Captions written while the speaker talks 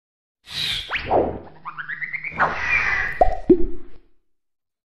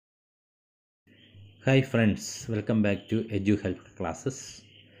Hi friends, welcome back to edu help classes.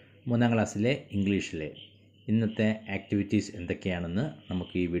 3ാം ക്ലാസ്സിലെ ഇംഗ്ലീഷിലെ ഇന്നത്തെ ആക്ടിവിറ്റീസ് എന്തൊക്കെയാണെന്ന്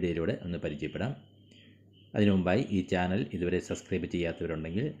നമുക്ക് ഈ വീഡിയോയിലൂടെ ഒന്ന് പരിചയപ്പെടാം. അതിനു മുമ്പായി ഈ ചാനൽ ഇതുവരെ സബ്സ്ക്രൈബ്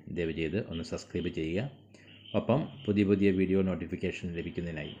ചെയ്യാത്തവരുണ്ടെങ്കിൽ ദയവ് ചെയ്ത് ഒന്ന് സബ്സ്ക്രൈബ് ചെയ്യുക. ഒപ്പം പുതിയ വീഡിയോ നോട്ടിഫിക്കേഷൻ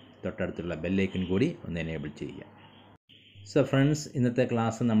ലഭിക്കുന്നതിനായി തൊട്ടടുത്തുള്ള ബെല്ലൈക്കൺ കൂടി ഒന്ന് എനേബിൾ ചെയ്യുക. സോ ഫ്രണ്ട്സ്, ഇന്നത്തെ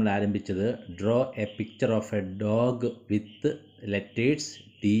ക്ലാസ് നമ്മൾ ആരംഭിച്ചത് draw A picture of A dog with letters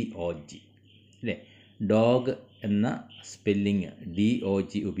DOG അല്ലേ. ഡോഗ് എന്ന സ്പെല്ലിങ്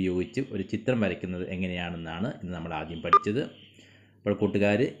DOG ഉപയോഗിച്ച് ഒരു ചിത്രം വരയ്ക്കുന്നത് എങ്ങനെയാണെന്നാണ് ഇന്ന് നമ്മൾ ആദ്യം പഠിച്ചത്. അപ്പോൾ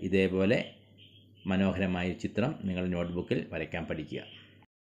കൂട്ടുകാർ ഇതേപോലെ മനോഹരമായ ചിത്രം നിങ്ങൾ നോട്ട്ബുക്കിൽ വരയ്ക്കാൻ പഠിക്കുക.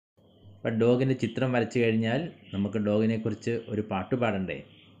 അപ്പോൾ ഡോഗിൻ്റെ ചിത്രം വരച്ചു കഴിഞ്ഞാൽ നമുക്ക് ഡോഗിനെ കുറിച്ച് ഒരു പാട്ട് പാടണ്ടേ?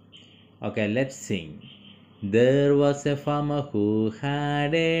 Okay, let's Singh. There was a farmer who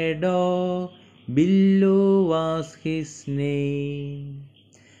had a dog, Billu was his name.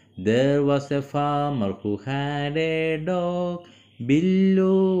 There was a farmer who had a dog,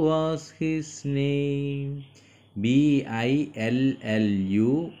 Billu was his name.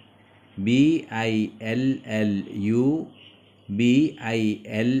 B-I-L-L-U, B-I-L-L-U,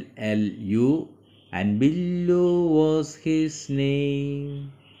 B-I-L-L-U, and Billu was his name.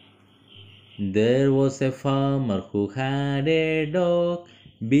 There was a farmer who had a dog,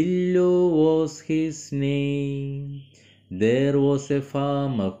 Billu was his name. There was a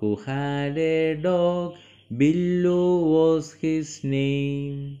farmer who had a dog, Billu was his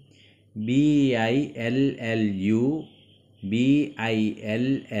name. B-I-L-L-U,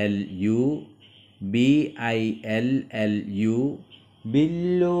 B-I-L-L-U, B-I-L-L-U,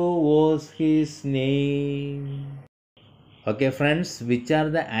 Billu was his name. Okay friends, which are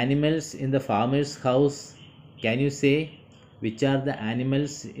the animals in the farmer's house? Can you say which are the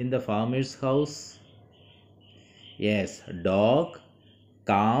animals in the farmer's house? Yes, dog,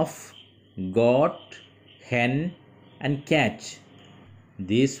 calf, goat, hen and cat.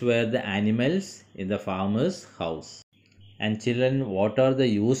 These were the animals in the farmer's house. And children, what are the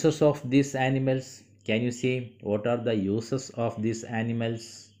uses of these animals? Can you say what are the uses of these animals?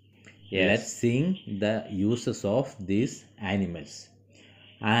 Yes. Let's sing the uses of these animals.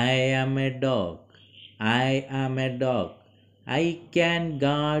 I am a dog. I am a dog. I can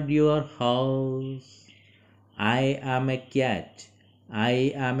guard your house. I am a cat. I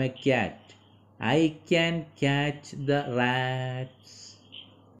am a cat. I can catch the rats.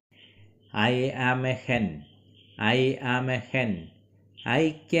 I am a hen. I am a hen. I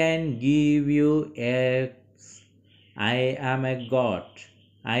can give you eggs. I am a goat.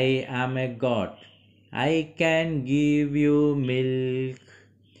 I am a goat. I can give you milk.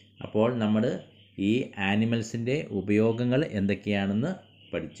 അപ്പോൾ നമ്മൾ ഈ ആനിമൽസിൻ്റെ ഉപയോഗങ്ങൾ എന്തൊക്കെയാണെന്ന്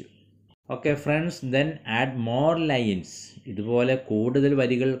പഠിച്ചു. Okay friends, then add more lines. ഇതുപോലെ കൂടുതൽ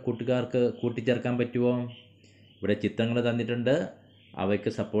വരികൾ കൂട്ടുകാർക്ക് കൂട്ടിച്ചേർക്കാൻ പറ്റുമോ? ഇവിടെ ചിത്രങ്ങൾ തന്നിട്ടുണ്ട്, അവയ്ക്ക്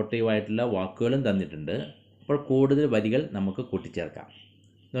സപ്പോർട്ടീവായിട്ടുള്ള വാക്കുകളും തന്നിട്ടുണ്ട്. അപ്പോൾ കൂടുതൽ വരികൾ നമുക്ക് കൂട്ടിച്ചേർക്കാം.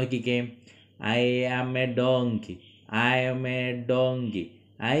 നോക്കിക്കേ. I am a donkey. I am a donkey.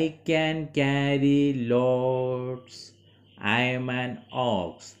 I can carry loads. I am an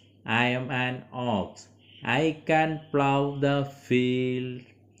ox. I am an ox. I can plow the field.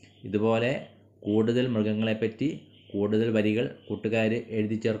 ഇതുപോലെ കൂടുതൽ മൃഗങ്ങളെപ്പറ്റി കൂടുതൽ വരികൾ കൂട്ടുകാർ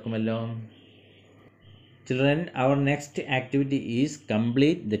എഴുതി ചേർക്കുമല്ലോ. Children, our next activity is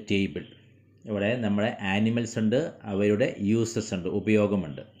complete the table. ഇവിടെ നമ്മുടെ animals ഉണ്ട്, അവയുടെ യൂസസ് ഉണ്ട്,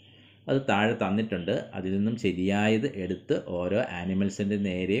 ഉപയോഗമുണ്ട്. അത് താഴെ തന്നിട്ടുണ്ട്. അതിൽ നിന്നും ശരിയായത് എടുത്ത് ഓരോ ആനിമൽസിൻ്റെ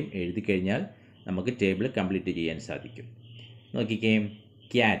നേരെയും എഴുതി കഴിഞ്ഞാൽ നമുക്ക് ടേബിൾ കംപ്ലീറ്റ് ചെയ്യാൻ സാധിക്കും. നോക്കിക്കേ.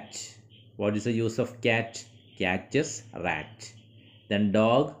 Cat. What is the use of cat? Catches rat. Then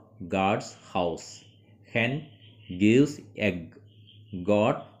dog guards house. Hen gives egg.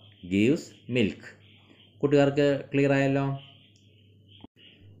 Goat gives milk. കൂട്ടുകാർക്ക് ക്ലിയർ ആയല്ലോ.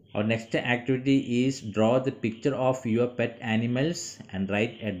 Our next activity is draw the picture of your pet animals and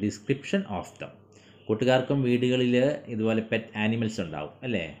write a description of them. കൂട്ടുകാർക്കും വീടുകളിൽ ഇതുപോലെ pet animals ഉണ്ടാവും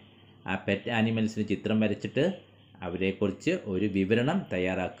അല്ലേ? ആ pet ആനിമൽസിന് ചിത്രം വരച്ചിട്ട് അവരെക്കുറിച്ച് ഒരു വിവരണം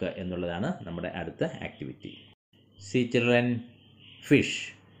തയ്യാറാക്കുക എന്നുള്ളതാണ് നമ്മുടെ അടുത്ത activity. See children, fish.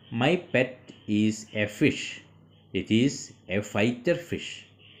 My pet is a fish. It is a fighter fish.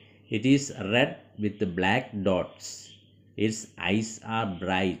 It is red with black dots. Its eyes are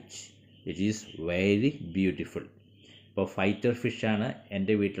bright. It is very beautiful. ഇപ്പോൾ ഫൈറ്റർ ഫിഷാണ്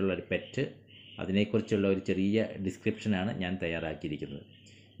എൻ്റെ വീട്ടിലുള്ളൊരു പെറ്റ്. അതിനെക്കുറിച്ചുള്ള ഒരു ചെറിയ ഡിസ്ക്രിപ്ഷനാണ് ഞാൻ തയ്യാറാക്കിയിരിക്കുന്നത്.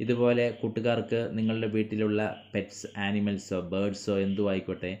 ഇതുപോലെ കൂട്ടുകാർക്ക് നിങ്ങളുടെ വീട്ടിലുള്ള പെറ്റ്സ്, ആനിമൽസോ ബേർഡ്സോ എന്തോ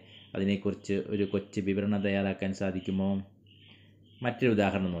ആയിക്കോട്ടെ, അതിനെക്കുറിച്ച് ഒരു കൊച്ചു വിവരണം തയ്യാറാക്കാൻ സാധിക്കുമോ? മറ്റൊരു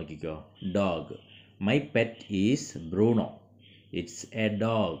ഉദാഹരണം നോക്കിക്കോ. Dog. My pet is Bruno. It's A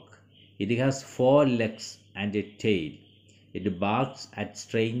dog. It has four legs and a tail. It barks at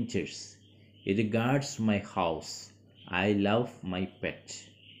strangers. It guards my house. I love my pet.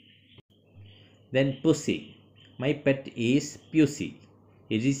 Then Pussy. My pet is Pussy.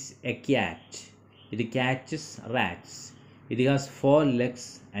 It is a cat. It catches rats. It has four legs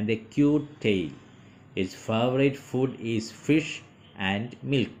and a cute tail. Its favorite food is fish and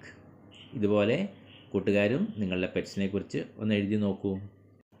milk. ഇതുപോലെ കൂട്ടുകാരും നിങ്ങളുടെ പെറ്റ്സിനെ കുറിച്ച് ഒന്ന് എഴുതി നോക്കൂ.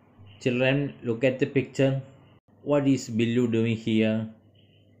 Children, look at the picture. What is Billu doing here?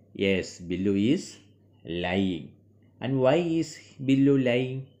 Yes, Billu is lying. And why is Billu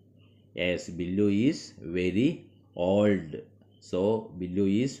lying? Yes, Billu is very old. So, Billu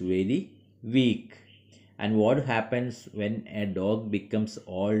is very weak. And what happens when a dog becomes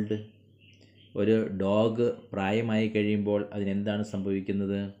old? ഒരു dog പ്രായമായി കഴിയുമ്പോൾ അതിനെന്താണ്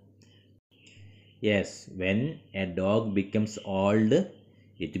സംഭവിക്കുന്നത്? Yes, when A dog becomes old,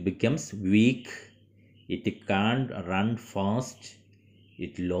 it becomes weak, it can't run fast,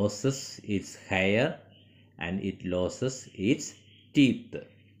 it loses its hair and it loses its teeth.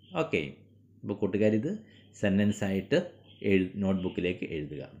 Okay, ഇപ്പോൾ കൂട്ടുകാരിത് sentence ആയിട്ട് നോട്ട്ബുക്കിലേക്ക്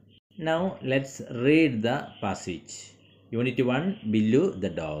എഴുതുക. Now let's read the passage. Unit 1, Billu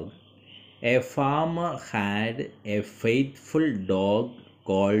the dog. A farmer had a faithful dog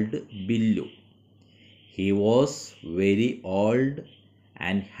called Billu. He was very old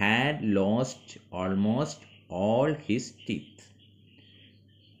and had lost almost all his teeth.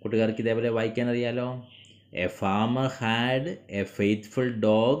 കൂട്ടുകാർക്ക് ഇതേപോലെ വായിക്കാൻ അറിയാലോ. A farmer had a faithful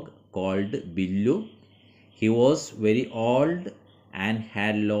dog called Billu. He was very old and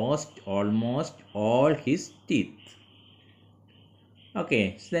had lost almost all his teeth. Okay,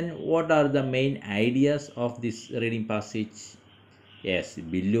 so then what are the main ideas of this reading passage? Yes,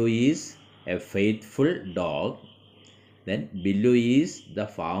 Billu is a faithful dog. Then Billu is the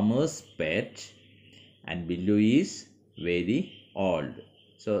farmer's pet and Billu is very old.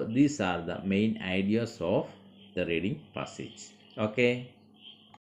 So these are the main ideas of the reading passage. Okay.